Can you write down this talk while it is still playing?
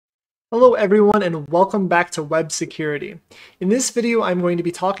Hello everyone and welcome back to Web Security. In this video, I'm going to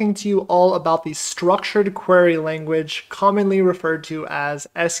be talking to you all about the structured query language, commonly referred to as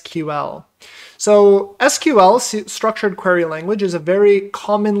SQL. So SQL, structured query language, is a very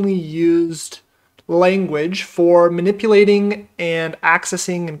commonly used language for manipulating and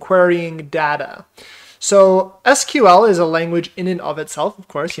accessing and querying data. So SQL is a language in and of itself, of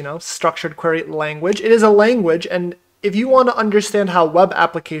course, structured query language. It is a language, and if you want to understand how web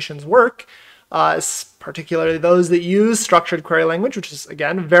applications work, particularly those that use structured query language, which is,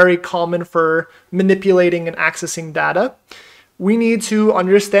 again, very common for manipulating and accessing data, we need to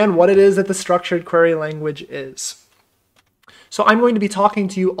understand what it is that the structured query language is. So I'm going to be talking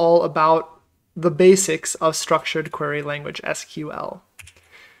to you all about the basics of structured query language, SQL.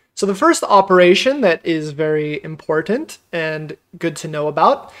 So the first operation that is very important and good to know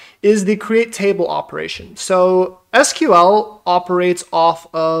about is the create table operation. So SQL operates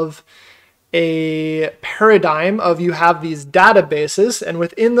off of a paradigm of you have these databases, and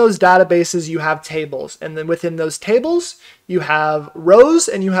within those databases you have tables, and then within those tables you have rows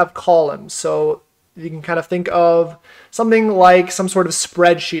and you have columns. So you can kind of think of something like some sort of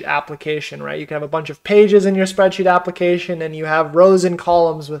spreadsheet application, right? You can have a bunch of pages in your spreadsheet application and you have rows and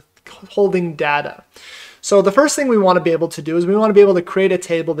columns with holding data. So the first thing we want to be able to do is we want to be able to create a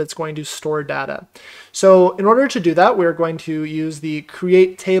table that's going to store data. So in order to do that, we're going to use the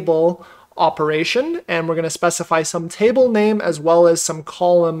create table operation, and we're going to specify some table name as well as some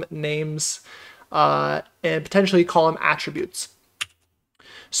column names and potentially column attributes.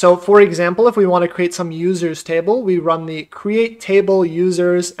 So for example, if we want to create some users table, we run the create table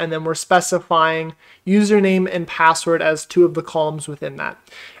users, and then we're specifying username and password as two of the columns within that.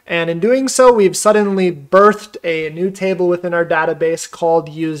 And in doing so, we've suddenly birthed a new table within our database called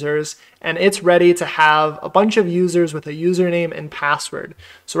users, and it's ready to have a bunch of users with a username and password.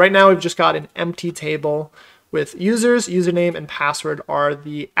 So right now we've just got an empty table with users, username, and password are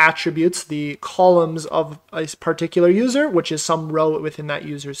the attributes, the columns of a particular user, which is some row within that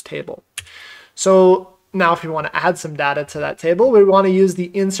user's table. So now if we want to add some data to that table, we want to use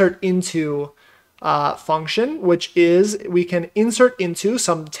the insert into function, which is we can insert into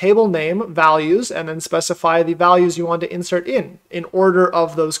some table name values and then specify the values you want to insert in order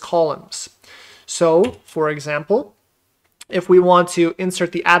of those columns. So for example, if we want to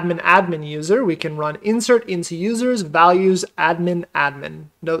insert the admin user, we can run insert into users values admin.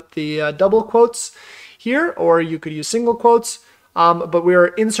 Note the double quotes here, or you could use single quotes, but we are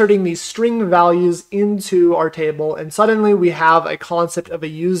inserting these string values into our table, and suddenly we have a concept of a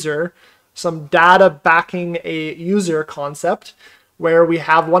user, some data backing a user concept, where we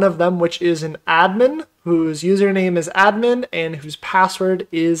have one of them which is an admin, whose username is admin and whose password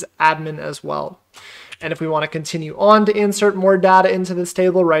is admin as well. And if we want to continue on to insert more data into this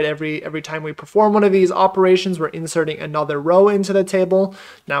table, right, every time we perform one of these operations, we're inserting another row into the table.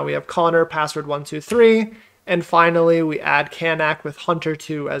 Now we have Connor, password 123, and finally we add Kanak with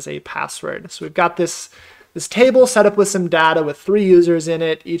Hunter2 as a password. So we've got this table set up with some data with 3 users in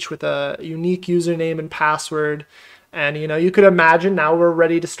it, each with a unique username and password. And you could imagine now we're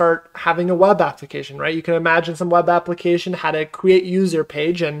ready to start having a web application, right? You can imagine some web application had a create user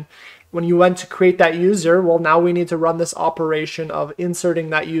page, and when you went to create that user, well, now we need to run this operation of inserting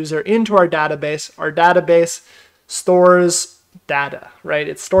that user into our database. Our database stores data, right?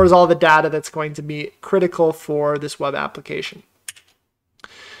 It stores all the data that's going to be critical for this web application.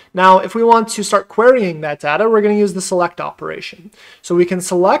 Now, if we want to start querying that data, we're going to use the select operation. So we can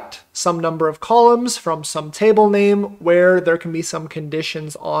select some number of columns from some table name where there can be some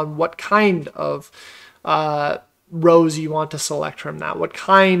conditions on what kind of rows you want to select from that, what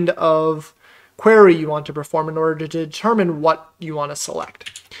kind of query you want to perform in order to determine what you want to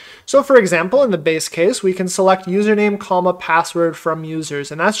select. So for example, in the base case, we can select username, comma, password from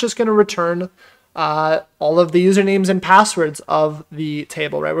users, and that's just going to return all of the usernames and passwords of the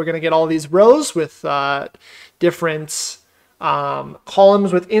table, right? We're going to get all these rows with different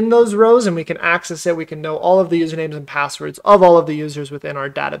columns within those rows, and we can access it. We can know all of the usernames and passwords of all of the users within our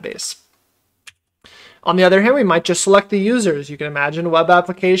database. On the other hand, we might just select the users. You can imagine a web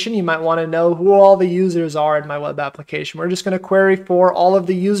application. You might want to know who all the users are in my web application. We're just going to query for all of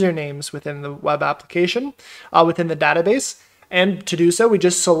the usernames within the web application, within the database. And to do so, we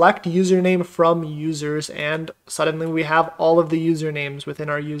just select username from users, and suddenly we have all of the usernames within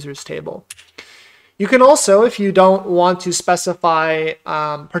our users table. You can also, if you don't want to specify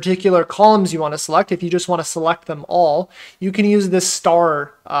particular columns you want to select, if you just want to select them all, you can use this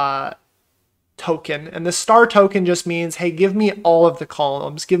star token. And the star token just means, hey, give me all of the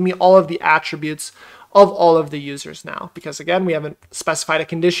columns, give me all of the attributes of all of the users now, because again, we haven't specified a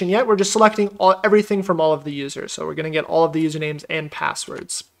condition yet. We're just selecting everything from all of the users. So we're going to get all of the usernames and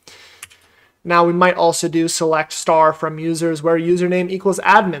passwords. Now we might also do select star from users where username equals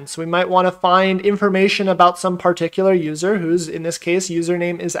admin. So we might want to find information about some particular user whose, in this case,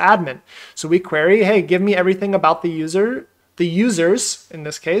 username is admin. So we query, hey, give me everything about the users, in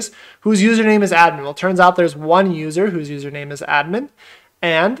this case, whose username is admin. Well, it turns out there's one user whose username is admin,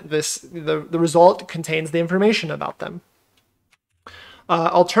 and the result contains the information about them.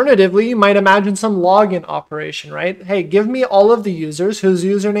 Alternatively, you might imagine some login operation, right? Hey, give me all of the users whose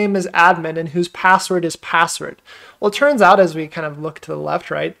username is admin and whose password is password. Well, it turns out, as we kind of look to the left,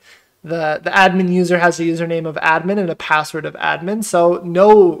 right, the admin user has a username of admin and a password of admin, so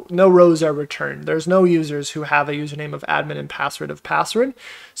no rows are returned. There's no users who have a username of admin and password of password,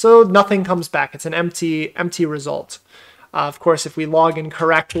 so nothing comes back. It's an empty result. Of course, if we log in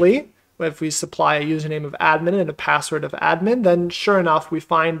correctly, if we supply a username of admin and a password of admin, then sure enough, we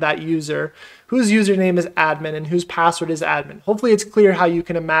find that user whose username is admin and whose password is admin. Hopefully it's clear how you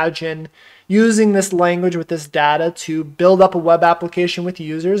can imagine using this language with this data to build up a web application with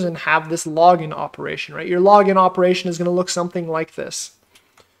users and have this login operation, right? Your login operation is going to look something like this.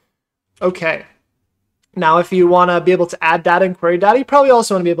 Okay. Now, if you want to be able to add data and query data, you probably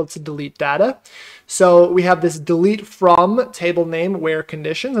also want to be able to delete data. So we have this delete from table name where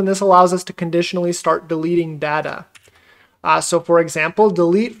conditions, and this allows us to conditionally start deleting data. So for example,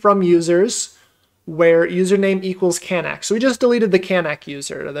 delete from users where username equals Canuck. So we just deleted the Canuck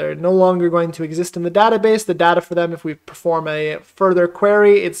user. They're no longer going to exist in the database. The data for them, if we perform a further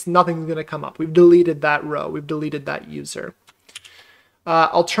query, nothing's going to come up. We've deleted that row. We've deleted that user.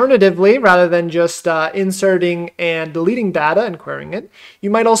 Alternatively, rather than just inserting and deleting data and querying it, you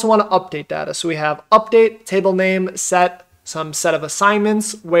might also want to update data. So we have update, table name, set, some set of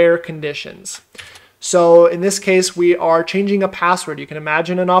assignments, where conditions. So in this case, we are changing a password. You can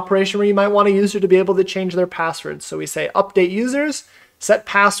imagine an operation where you might want a user to be able to change their password. So we say update users, set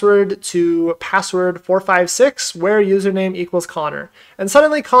password to password 456, where username equals Connor. And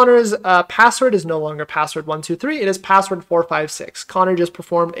suddenly Connor's password is no longer password 123, it is password 456. Connor just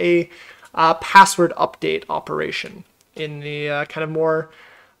performed a password update operation in the kind of more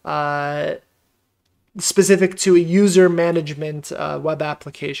specific to a user management web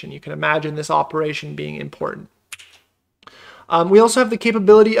application. You can imagine this operation being important. We also have the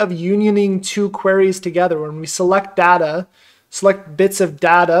capability of unioning two queries together. When we select data, select bits of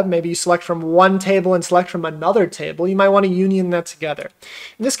data, maybe you select from one table and select from another table, you might want to union that together.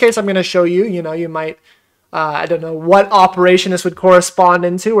 In this case, I'm going to show you, you might, I don't know what operation this would correspond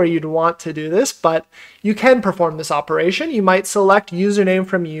into where you'd want to do this, but you can perform this operation. You might select username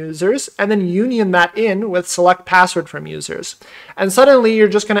from users and then union that in with select password from users. And suddenly you're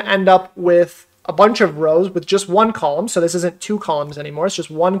just going to end up with a bunch of rows with just one column. So this isn't two columns anymore, it's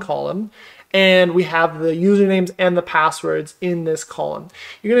just one column. And we have the usernames and the passwords in this column.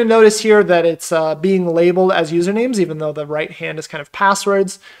 You're going to notice here that it's being labeled as usernames, even though the right hand is kind of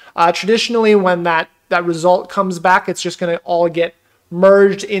passwords. Traditionally, when that result comes back, it's just going to all get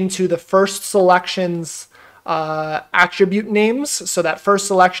merged into the first selection's attribute names. So that first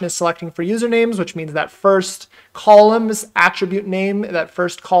selection is selecting for usernames, which means that first column's attribute name, that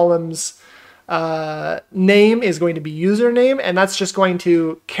first column's name is going to be username, and that's just going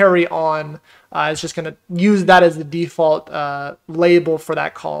to carry on. It's just going to use that as the default label for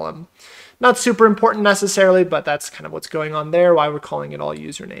that column. Not super important necessarily, but that's kind of what's going on there, why we're calling it all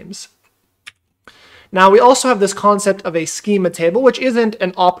usernames. Now we also have this concept of a schema table, which isn't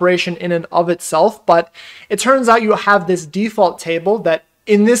an operation in and of itself, but it turns out you have this default table that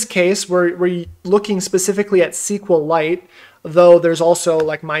in this case, we're looking specifically at SQLite, though there's also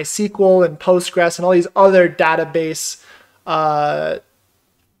like MySQL and Postgres and all these other database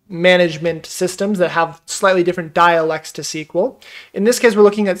management systems that have slightly different dialects to SQL. In this case, we're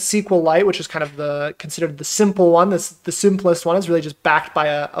looking at SQLite, which is kind of considered the simple one. That's the simplest one. It's really just backed by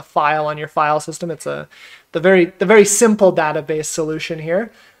a file on your file system. It's the very simple database solution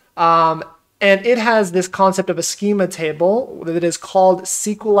here. And it has this concept of a schema table that is called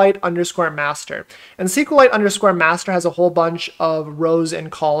SQLite_master. And SQLite_master has a whole bunch of rows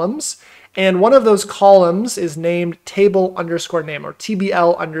and columns. And one of those columns is named table_name or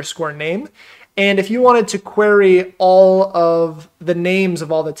TBL_name. And if you wanted to query all of the names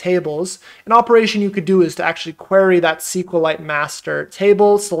of all the tables, an operation you could do is to actually query that SQLite master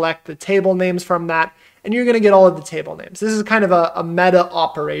table, select the table names from that, and you're going to get all of the table names. This is kind of a meta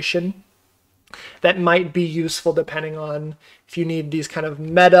operation that might be useful depending on if you need these kind of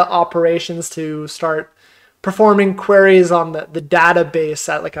meta operations to start performing queries on the database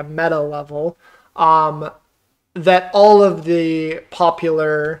at like a meta level. that all of the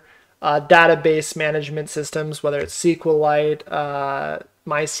popular database management systems, whether it's SQLite,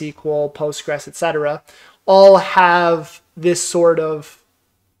 MySQL, Postgres, etc., all have this sort of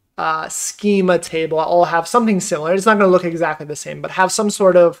schema table, all have something similar. It's not going to look exactly the same, but have some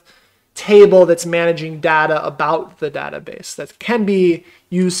sort of table that's managing data about the database that can be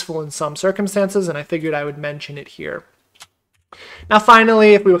useful in some circumstances, and I figured I would mention it here. Now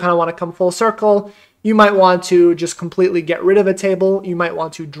finally, if we kind of want to come full circle, you might want to just completely get rid of a table. You might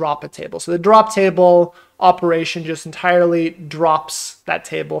want to drop a table. So the drop table operation just entirely drops that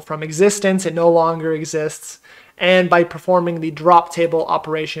table from existence. It no longer exists. And by performing the drop table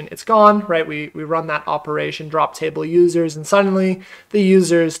operation, it's gone, right? We run that operation, drop table users, and suddenly the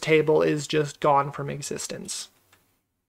users table is just gone from existence.